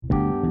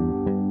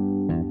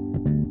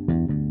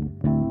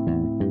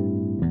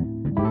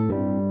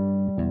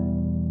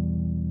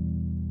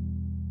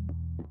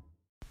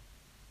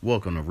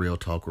Welcome to Real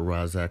Talk with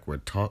Razak, where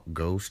talk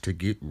goes to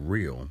get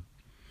real.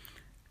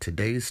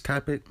 Today's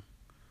topic,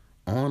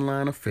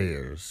 online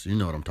affairs. You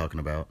know what I'm talking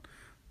about.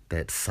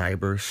 That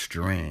cyber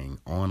strain,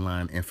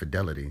 online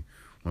infidelity,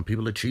 when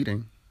people are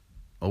cheating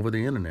over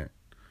the internet.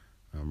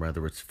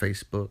 Whether it's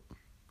Facebook,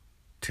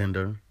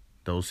 Tinder,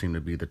 those seem to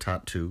be the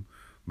top two.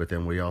 But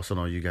then we also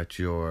know you got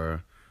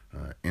your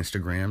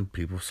Instagram,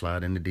 people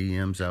slide in the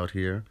DMs out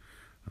here.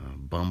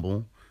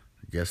 Bumble.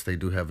 Yes, they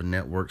do have a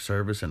network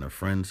service and a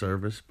friend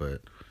service,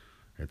 but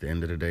at the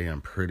end of the day,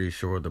 I'm pretty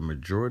sure the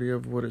majority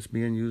of what it's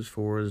being used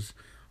for is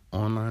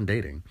online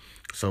dating.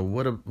 So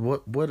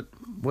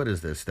what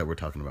is this that we're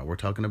talking about? We're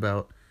talking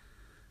about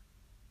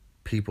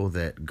people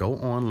that go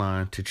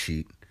online to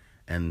cheat,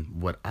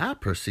 and what I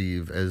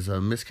perceive as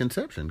a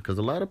misconception, because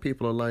a lot of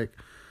people are like,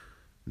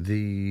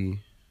 the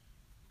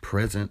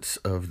presence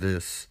of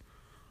this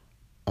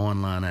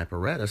online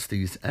apparatus,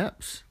 these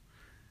apps,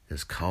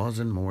 is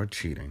causing more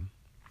cheating.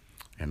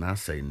 And I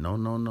say,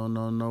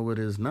 no, it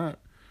is not.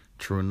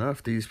 True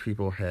enough, these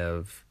people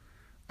have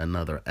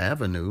another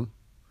avenue,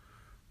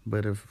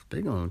 but if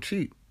they're going to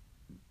cheat,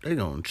 they're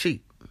going to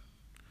cheat.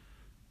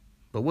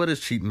 But what is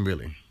cheating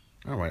really?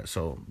 All right,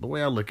 so the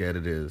way I look at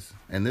it is,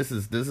 and this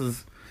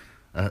is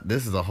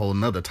a whole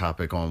nother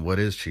topic on what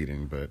is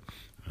cheating, but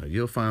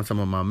you'll find some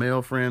of my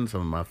male friends, some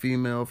of my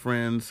female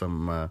friends,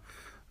 some of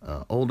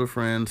my older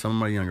friends, some of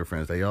my younger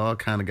friends, they all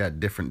kind of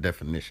got different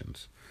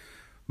definitions.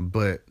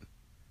 But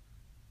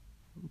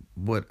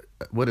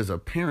what is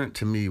apparent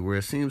to me, where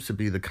it seems to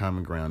be the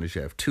common ground, is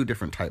you have two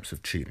different types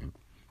of cheating.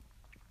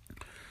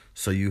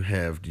 So you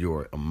have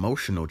your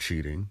emotional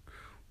cheating,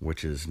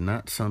 which is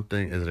not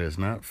something, it is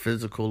not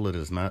physical, it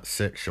is not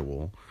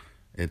sexual.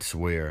 It's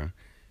where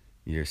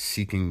you're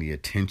seeking the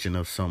attention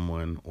of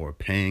someone or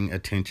paying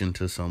attention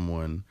to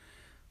someone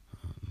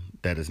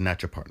that is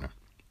not your partner.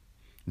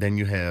 Then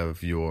you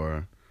have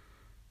your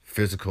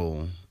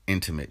physical,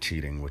 intimate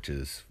cheating, which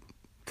is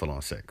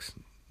full-on sex.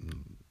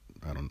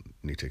 I don't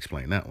need to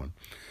explain that one.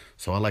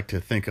 So I like to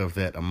think of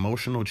that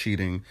emotional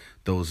cheating,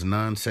 those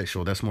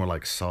non-sexual, that's more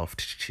like soft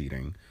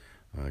cheating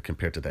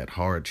compared to that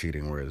hard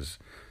cheating, whereas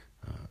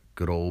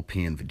good old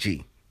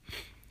PNVG.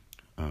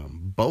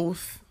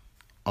 Both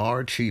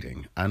are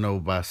cheating. I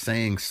know by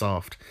saying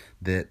soft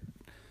that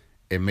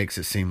it makes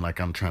it seem like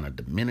I'm trying to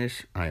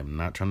diminish. I am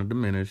not trying to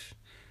diminish.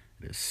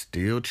 It is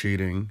still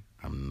cheating.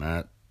 I'm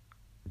not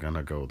going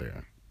to go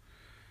there.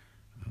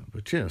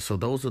 But yeah, so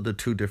those are the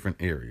two different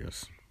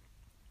areas.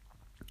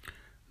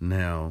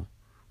 Now,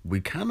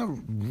 we kind of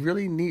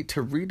really need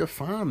to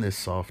redefine this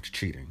soft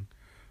cheating,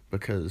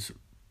 because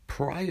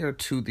prior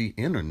to the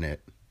internet,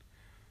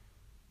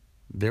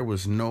 there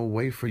was no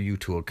way for you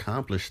to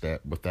accomplish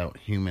that without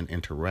human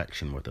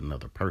interaction with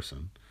another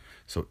person.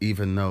 So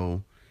even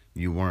though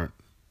you weren't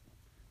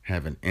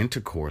having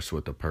intercourse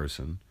with a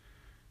person,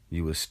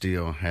 you were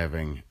still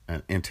having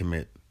an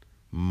intimate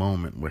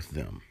moment with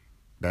them.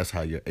 That's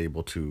how you're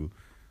able to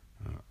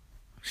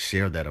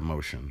share that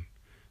emotion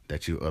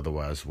that you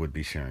otherwise would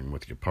be sharing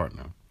with your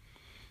partner.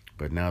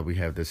 But now we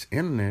have this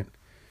internet.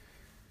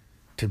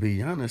 To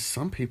be honest,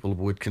 some people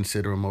would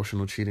consider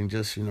emotional cheating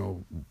just,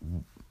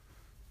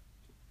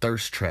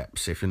 thirst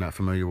traps. If you're not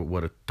familiar with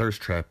what a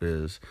thirst trap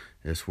is,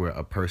 it's where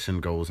a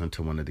person goes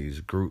into one of these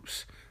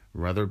groups,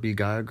 whether it be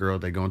guy or girl,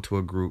 they go into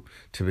a group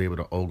to be able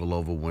to ogle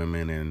over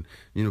women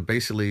and,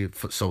 basically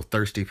so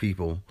thirsty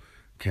people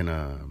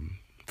can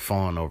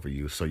fawn over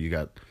you. So you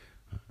got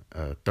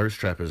a thirst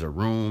trap is a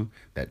room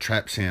that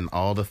traps in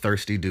all the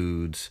thirsty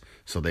dudes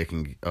so they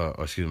can,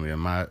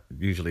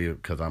 usually,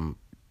 because I'm,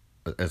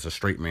 as a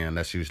straight man,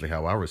 that's usually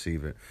how I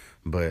receive it,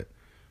 but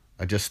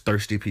just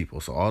thirsty people.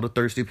 So all the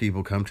thirsty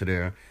people come to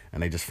there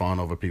and they just fawn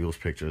over people's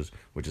pictures,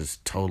 which is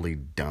totally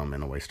dumb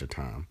and a waste of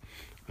time.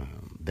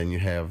 Then you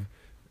have,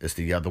 it's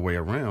the other way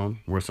around,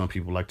 where some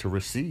people like to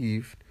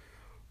receive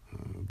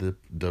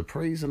the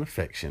praise and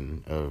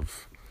affection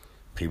of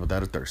people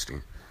that are thirsty.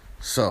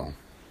 So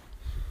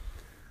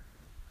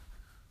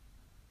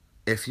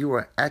if you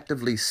are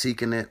actively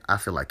seeking it, I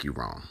feel like you're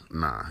wrong.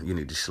 Nah, you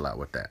need to chill out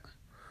with that.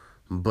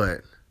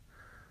 But,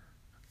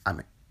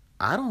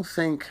 I don't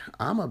think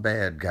I'm a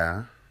bad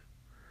guy,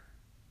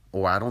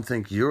 or I don't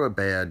think you're a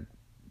bad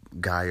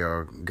guy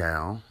or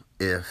gal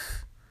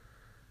if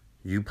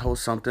you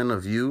post something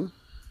of you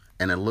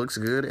and it looks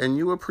good and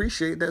you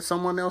appreciate that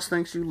someone else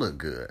thinks you look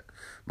good.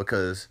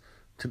 Because,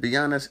 to be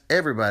honest,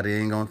 everybody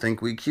ain't gonna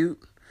think we cute.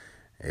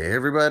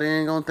 Everybody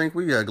ain't gonna think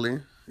we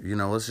ugly.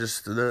 It's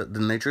just the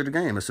nature of the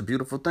game. It's a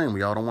beautiful thing.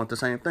 We all don't want the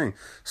same thing.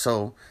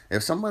 So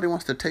if somebody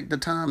wants to take the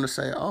time to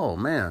say, oh,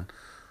 man,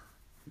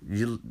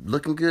 you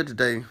looking good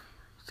today,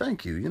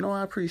 thank you.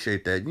 I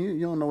appreciate that. You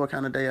don't know what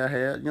kind of day I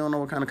had. You don't know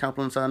what kind of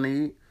compliments I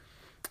need.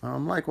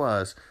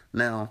 Likewise.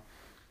 Now,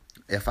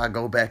 if I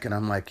go back and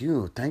I'm like,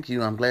 thank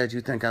you, I'm glad you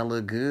think I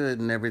look good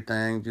and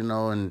everything,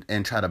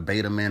 and try to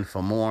bait them in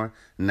for more,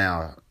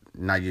 now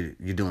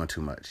you're doing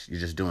too much.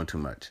 You're just doing too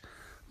much.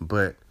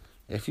 But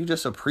if you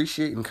just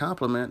appreciating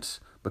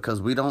compliments,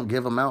 because we don't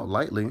give them out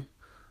lightly,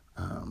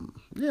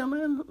 yeah,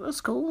 man,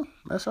 that's cool.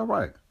 That's all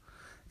right.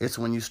 It's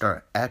when you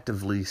start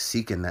actively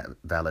seeking that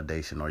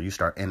validation, or you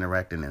start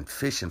interacting and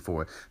fishing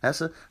for it. I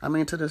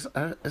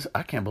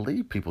can't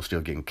believe people still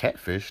getting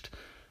catfished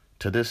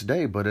to this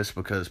day, but it's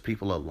because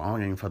people are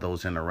longing for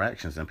those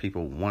interactions and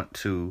people want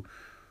to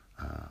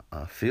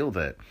feel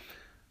that.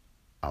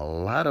 A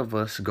lot of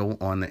us go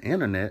on the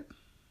internet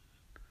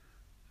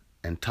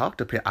and talk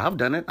to people. I've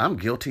done it. I'm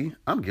guilty.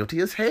 I'm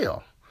guilty as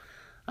hell.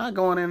 I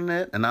go on the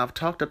internet and I've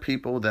talked to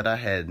people that I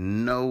had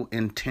no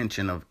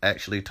intention of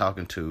actually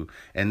talking to.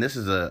 And this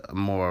is a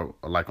more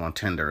like on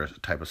Tinder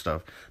type of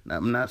stuff.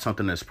 Not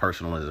something as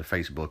personal as a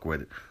Facebook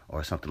with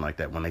or something like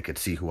that when they could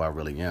see who I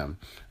really am.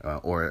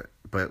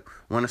 But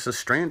when it's a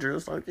stranger,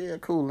 it's like, yeah,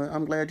 cool.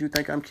 I'm glad you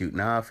think I'm cute.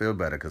 Now I feel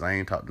better because I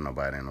ain't talked to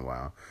nobody in a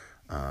while.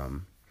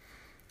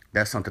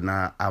 That's something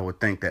I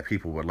would think that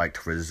people would like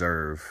to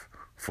reserve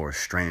for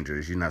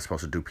strangers. You're not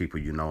supposed to do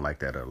people you know like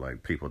that, or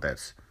like people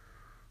that's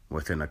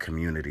within a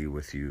community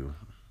with you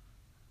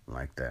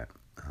like that.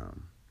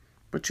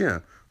 But yeah,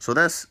 so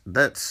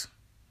that's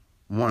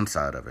one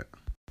side of it.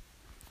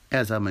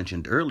 As I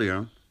mentioned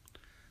earlier,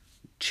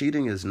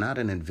 cheating is not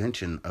an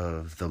invention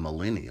of the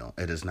millennial.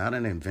 It is not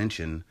an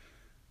invention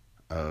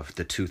of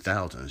the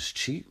 2000s.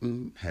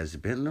 Cheating has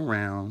been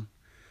around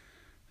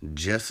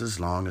just as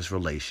long as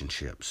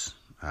relationships.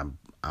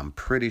 I'm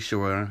pretty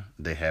sure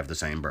they have the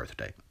same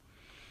birthday.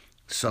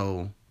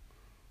 So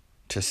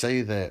to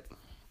say that,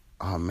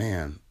 oh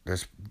man,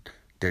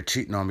 they're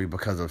cheating on me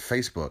because of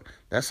Facebook,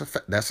 that's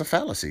a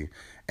fallacy.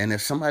 And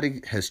if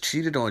somebody has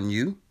cheated on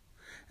you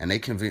and they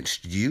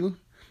convinced you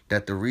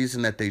that the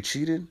reason that they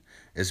cheated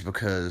is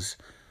because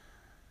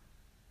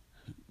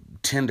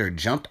Tinder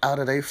jumped out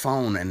of their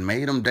phone and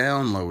made them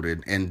download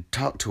it and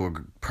talk to a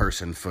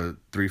person for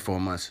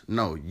 3-4 months,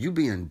 no, you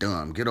being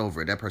dumb. Get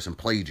over it. That person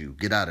played you.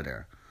 Get out of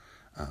there.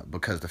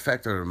 Because the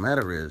fact of the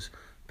matter is,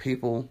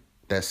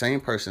 that same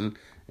person,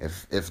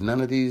 if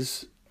none of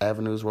these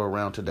avenues were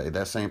around today,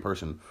 that same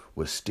person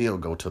would still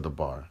go to the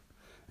bar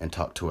and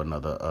talk to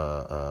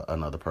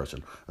another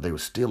person. They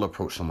would still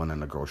approach someone in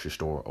the grocery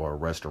store or a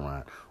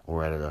restaurant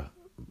or at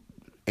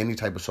any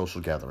type of social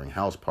gathering,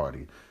 house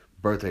party,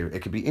 birthday.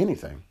 It could be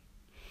anything.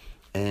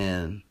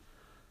 And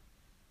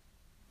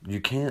you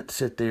can't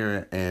sit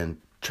there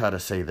and try to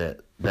say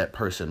that that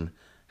person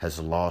has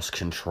lost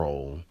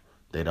control.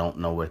 They don't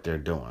know what they're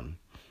doing.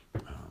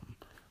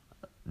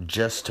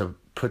 Just to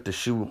put the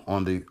shoe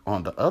on the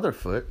other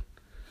foot,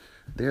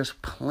 there's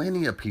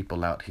plenty of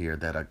people out here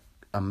that are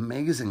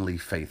amazingly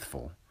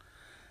faithful.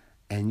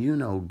 And you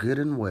know good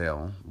and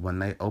well when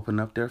they open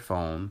up their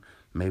phone,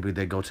 maybe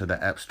they go to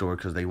the app store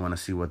because they want to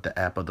see what the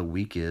app of the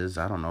week is.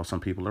 I don't know.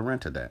 Some people are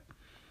into that.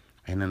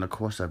 And in the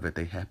course of it,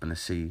 they happen to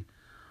see,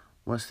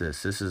 what's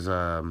this? This is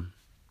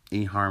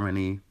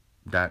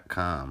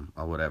eHarmony.com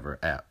or whatever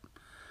app.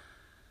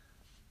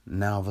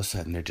 Now all of a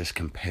sudden they're just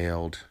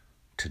compelled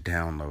to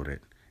download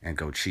it and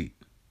go cheat.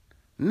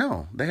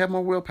 No, they have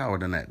more willpower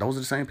than that. Those are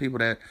the same people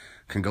that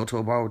can go to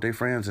a bar with their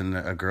friends and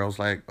a girl's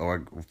like,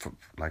 or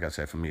like I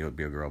said, for me, it would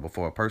be a girl. But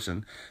for a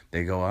person,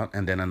 they go out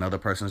and then another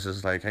person's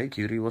just like, hey,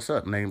 cutie, what's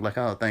up? And they're like,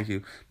 oh, thank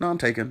you. No, I'm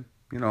taken.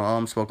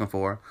 I'm spoken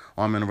for.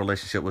 Or I'm in a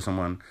relationship with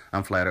someone.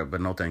 I'm flattered, but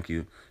no, thank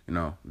you.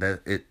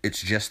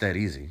 It's just that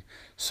easy.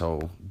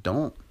 So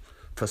don't,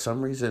 for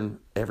some reason,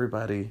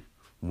 everybody,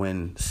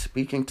 when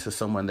speaking to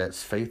someone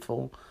that's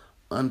faithful,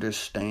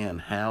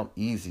 understand how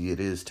easy it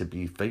is to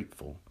be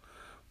faithful.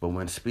 But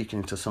when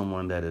speaking to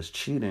someone that is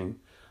cheating,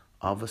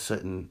 all of a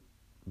sudden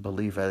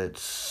believe that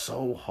it's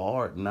so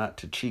hard not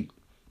to cheat.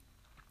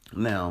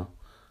 Now,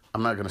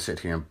 I'm not going to sit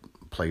here and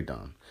play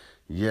dumb.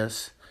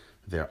 Yes,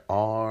 there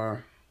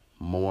are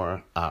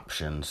more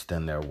options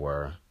than there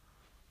were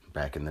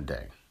back in the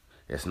day.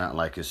 It's not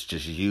like it's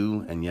just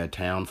you and your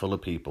town full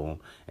of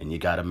people and you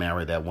got to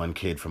marry that one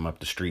kid from up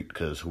the street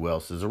because who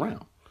else is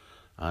around?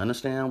 I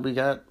understand we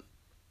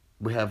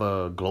have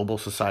a global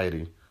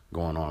society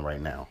going on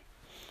right now.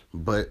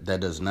 But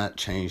that does not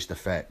change the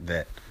fact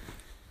that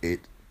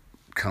it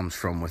comes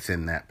from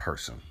within that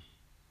person.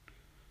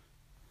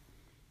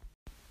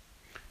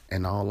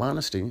 In all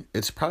honesty,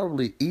 it's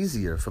probably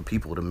easier for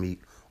people to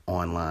meet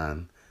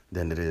online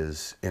than it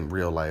is in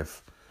real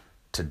life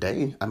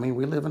today. I mean,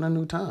 we live in a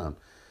new time.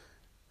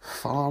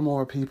 Far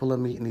more people are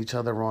meeting each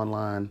other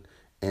online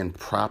in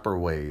proper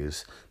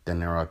ways than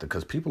there are,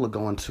 because people are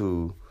going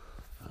to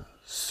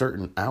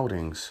certain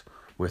outings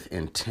with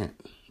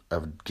intent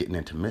of getting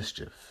into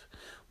mischief,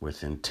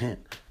 with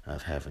intent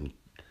of having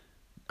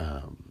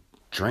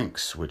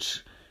drinks,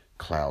 which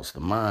clouds the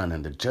mind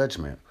and the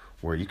judgment,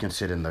 where you can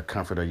sit in the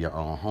comfort of your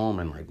own home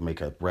and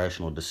make a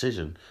rational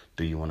decision.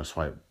 Do you want to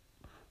swipe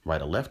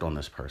right or left on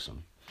this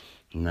person?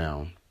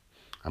 Now,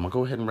 I'm going to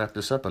go ahead and wrap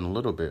this up in a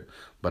little bit,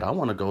 but I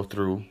want to go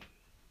through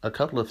a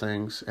couple of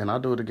things, and I'll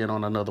do it again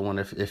on another one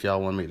if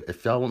y'all want me.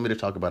 If y'all want me to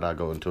talk about it, I'll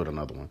go into it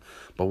another one.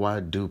 But why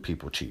do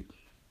people cheat?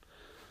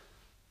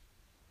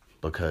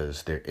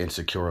 Because they're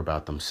insecure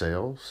about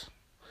themselves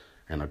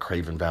and are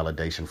craving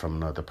validation from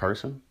another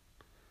person.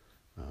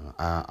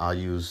 I'll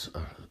use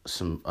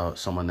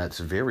someone that's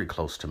very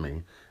close to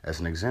me as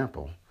an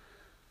example.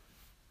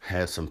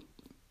 Had some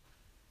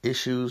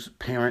issues,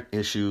 parent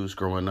issues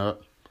growing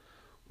up,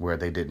 where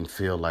they didn't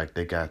feel like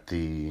they got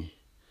the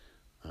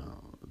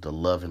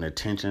love and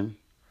attention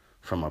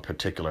from a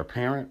particular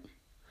parent,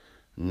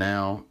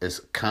 now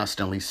is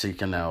constantly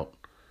seeking out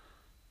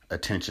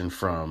attention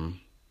from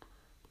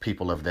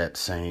people of that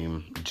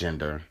same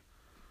gender.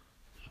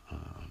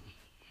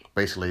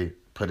 Basically,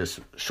 put it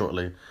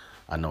shortly,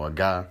 I know a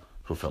guy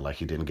who felt like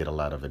he didn't get a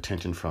lot of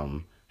attention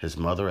from his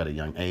mother at a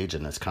young age,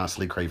 and is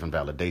constantly craving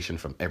validation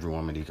from every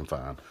woman he can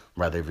find,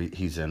 whether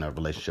he's in a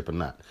relationship or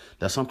not.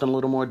 That's something a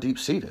little more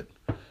deep-seated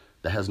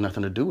that has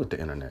nothing to do with the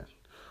internet.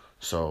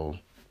 So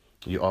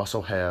you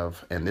also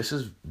have, and this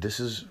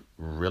is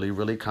really,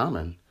 really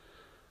common,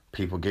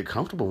 people get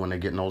comfortable when they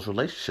get in those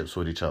relationships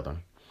with each other.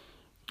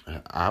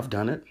 I've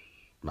done it.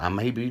 I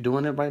may be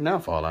doing it right now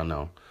for all I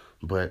know.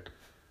 But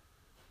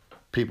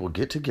people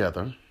get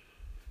together.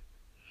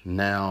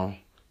 Now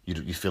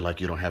you feel like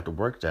you don't have to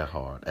work that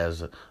hard.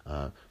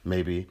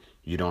 Maybe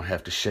you don't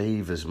have to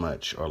shave as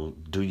much or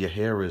do your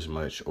hair as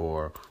much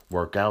or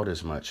work out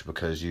as much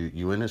because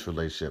you in this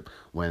relationship.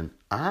 When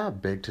I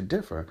beg to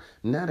differ,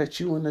 now that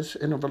you in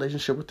a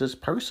relationship with this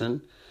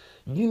person,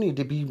 you need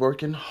to be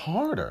working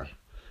harder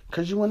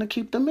because you want to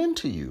keep them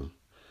into you.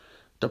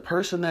 The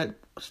person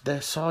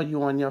that saw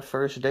you on your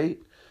first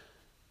date,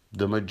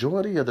 the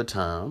majority of the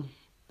time,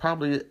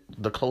 probably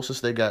the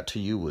closest they got to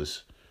you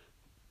was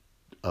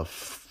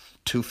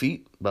 2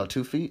 feet, about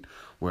 2 feet,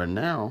 where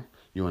now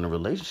you're in a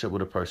relationship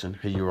with a person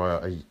who you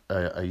are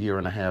a year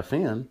and a half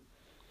in,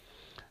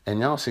 and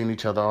y'all seeing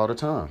each other all the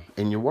time,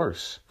 and you're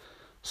worse.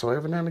 So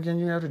every now and again,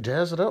 you have to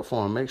jazz it up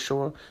for them. Make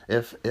sure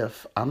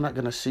if I'm not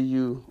going to see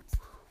you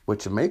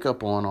with your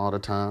makeup on all the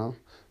time,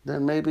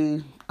 then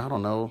maybe,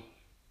 I'm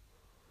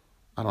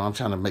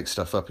trying to make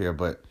stuff up here,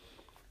 but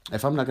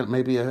if I'm not gonna,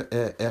 maybe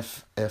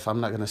if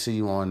I'm not gonna see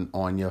you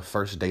on your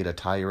first date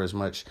attire as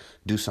much,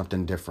 do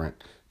something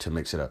different to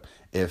mix it up.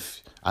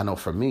 If I know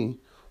for me,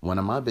 one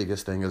of my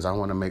biggest things is I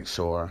want to make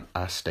sure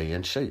I stay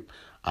in shape.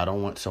 I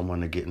don't want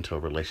someone to get into a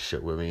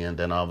relationship with me and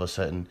then all of a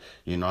sudden,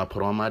 I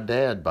put on my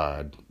dad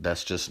bod.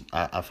 That's just,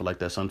 I feel like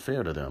that's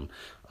unfair to them.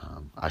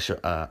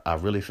 I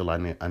really feel I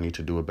need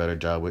to do a better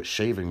job with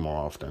shaving more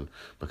often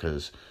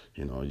because,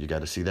 you got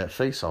to see that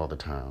face all the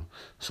time.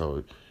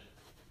 So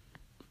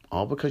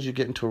all because you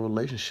get into a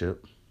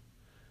relationship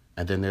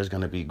and then there's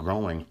going to be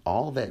growing,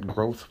 all that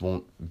growth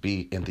won't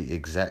be in the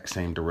exact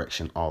same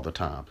direction all the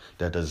time.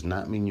 That does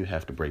not mean you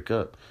have to break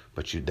up,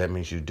 but that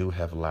means you do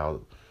have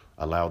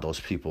allow those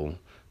people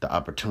the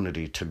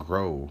opportunity to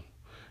grow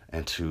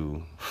and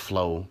to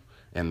flow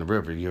in the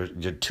river. You're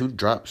two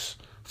drops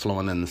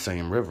flowing in the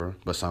same river,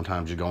 but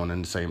sometimes you're going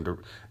in the same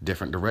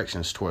different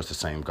directions towards the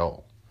same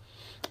goal.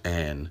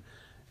 And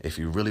if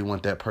you really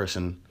want that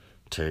person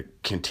to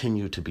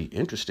continue to be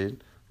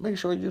interested, make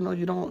sure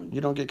you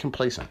don't get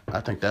complacent.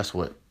 I think that's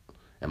what,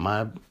 in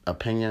my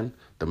opinion,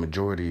 the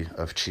majority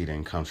of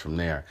cheating comes from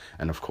there,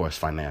 and of course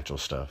financial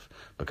stuff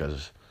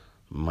because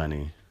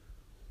money.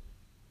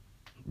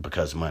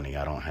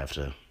 I don't have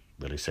to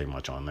really say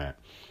much on that.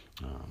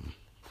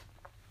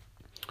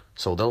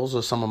 So those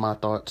are some of my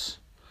thoughts.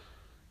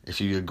 If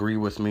you agree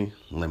with me,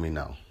 let me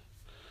know.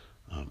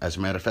 As a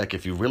matter of fact,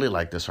 if you really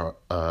like this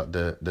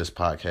this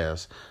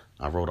podcast,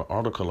 I wrote an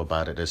article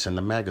about it. It's in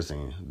the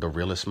magazine, The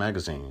Realist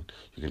Magazine.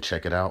 You can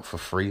check it out for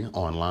free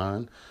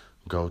online.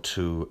 Go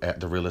to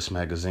 @TheRealist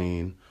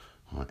Magazine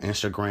on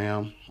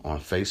Instagram,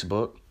 on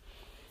Facebook.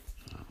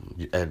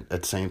 At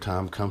the same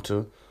time, come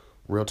to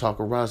Real Talk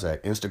with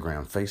Razak,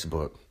 Instagram,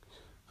 Facebook,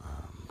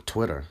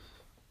 Twitter,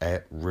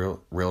 @Real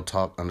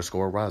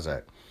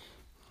Talk_Razak.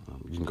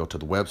 You can go to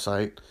the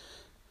website,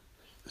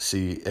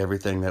 see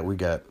everything that we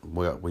got.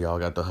 We all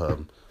got the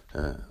hub.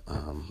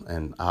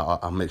 And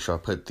I'll make sure I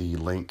put the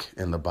link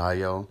in the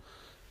bio.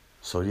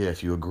 So yeah,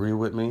 if you agree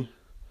with me,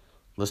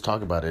 let's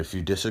talk about it. If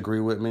you disagree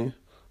with me,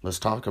 let's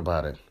talk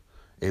about it.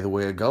 Either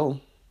way it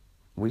go,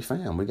 we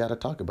fam. We got to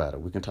talk about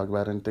it. We can talk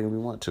about anything we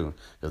want to,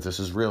 because this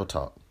is real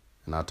talk.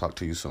 And I'll talk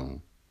to you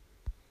soon.